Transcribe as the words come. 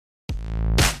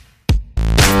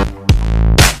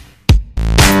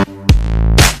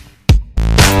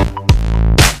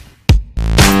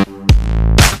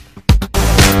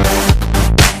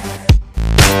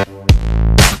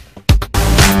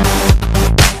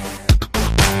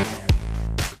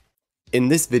In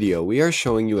this video, we are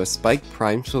showing you a Spike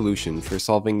Prime solution for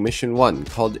solving Mission 1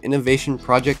 called Innovation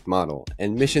Project Model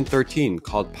and Mission 13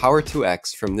 called Power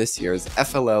 2X from this year's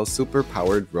FLL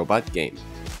Superpowered Robot game.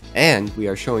 And we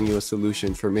are showing you a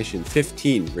solution for Mission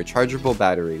 15, Rechargeable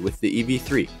Battery with the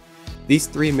EV3. These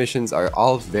three missions are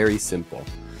all very simple.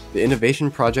 The Innovation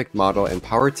Project Model and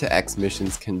Power 2X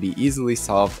missions can be easily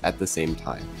solved at the same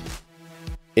time.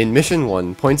 In Mission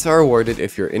 1, points are awarded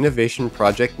if your Innovation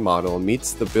Project Model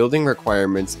meets the building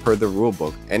requirements per the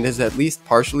rulebook and is at least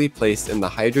partially placed in the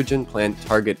hydrogen plant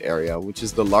target area, which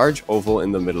is the large oval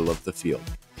in the middle of the field.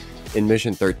 In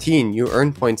Mission 13, you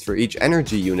earn points for each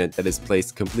energy unit that is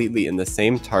placed completely in the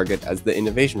same target as the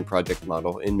Innovation Project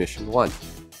Model in Mission 1.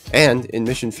 And in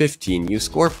Mission 15, you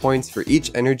score points for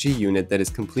each energy unit that is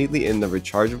completely in the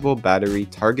Rechargeable Battery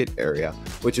target area,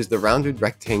 which is the rounded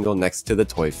rectangle next to the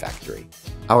toy factory.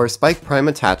 Our Spike Prime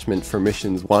attachment for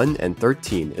Missions 1 and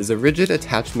 13 is a rigid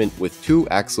attachment with two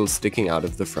axles sticking out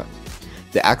of the front.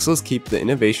 The axles keep the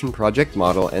Innovation Project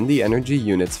Model and the energy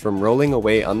units from rolling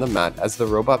away on the mat as the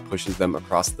robot pushes them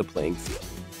across the playing field.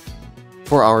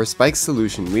 For our Spike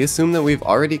solution, we assume that we've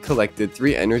already collected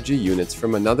 3 energy units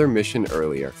from another mission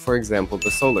earlier, for example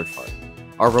the solar farm.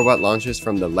 Our robot launches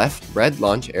from the left red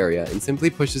launch area and simply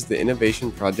pushes the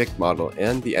Innovation Project Model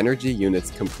and the energy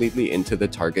units completely into the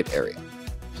target area.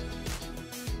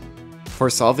 For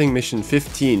solving Mission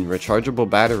 15, Rechargeable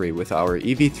Battery with our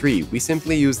EV3, we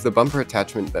simply use the bumper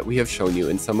attachment that we have shown you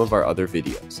in some of our other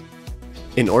videos.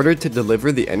 In order to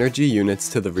deliver the energy units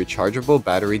to the Rechargeable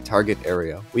Battery target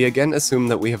area, we again assume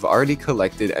that we have already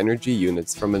collected energy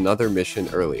units from another mission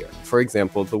earlier, for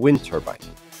example the wind turbine.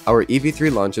 Our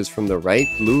EV3 launches from the right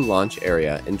blue launch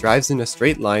area and drives in a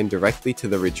straight line directly to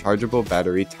the Rechargeable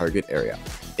Battery target area.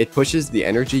 It pushes the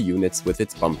energy units with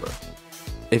its bumper.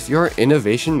 If your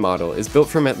innovation model is built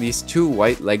from at least 2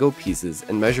 white Lego pieces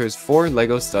and measures 4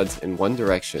 Lego studs in one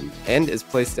direction and is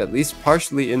placed at least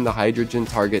partially in the hydrogen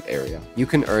target area, you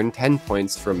can earn 10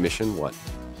 points from Mission 1.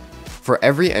 For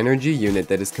every energy unit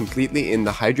that is completely in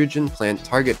the hydrogen plant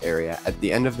target area at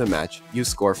the end of the match, you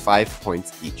score 5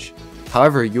 points each.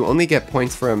 However, you only get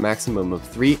points for a maximum of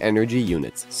 3 energy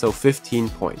units, so 15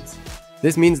 points.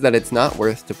 This means that it's not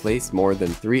worth to place more than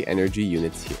 3 energy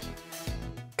units here.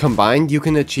 Combined, you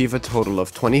can achieve a total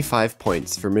of 25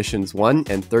 points for Missions 1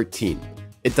 and 13.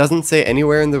 It doesn't say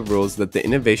anywhere in the rules that the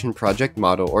Innovation Project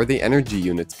Model or the energy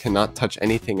units cannot touch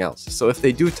anything else, so if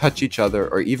they do touch each other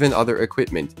or even other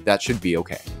equipment, that should be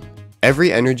okay.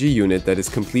 Every energy unit that is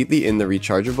completely in the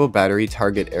Rechargeable Battery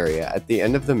target area at the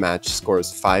end of the match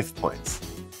scores 5 points.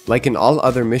 Like in all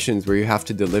other missions where you have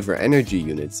to deliver energy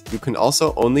units, you can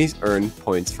also only earn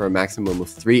points for a maximum of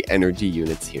 3 energy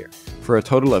units here, for a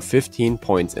total of 15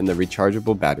 points in the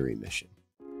Rechargeable Battery mission.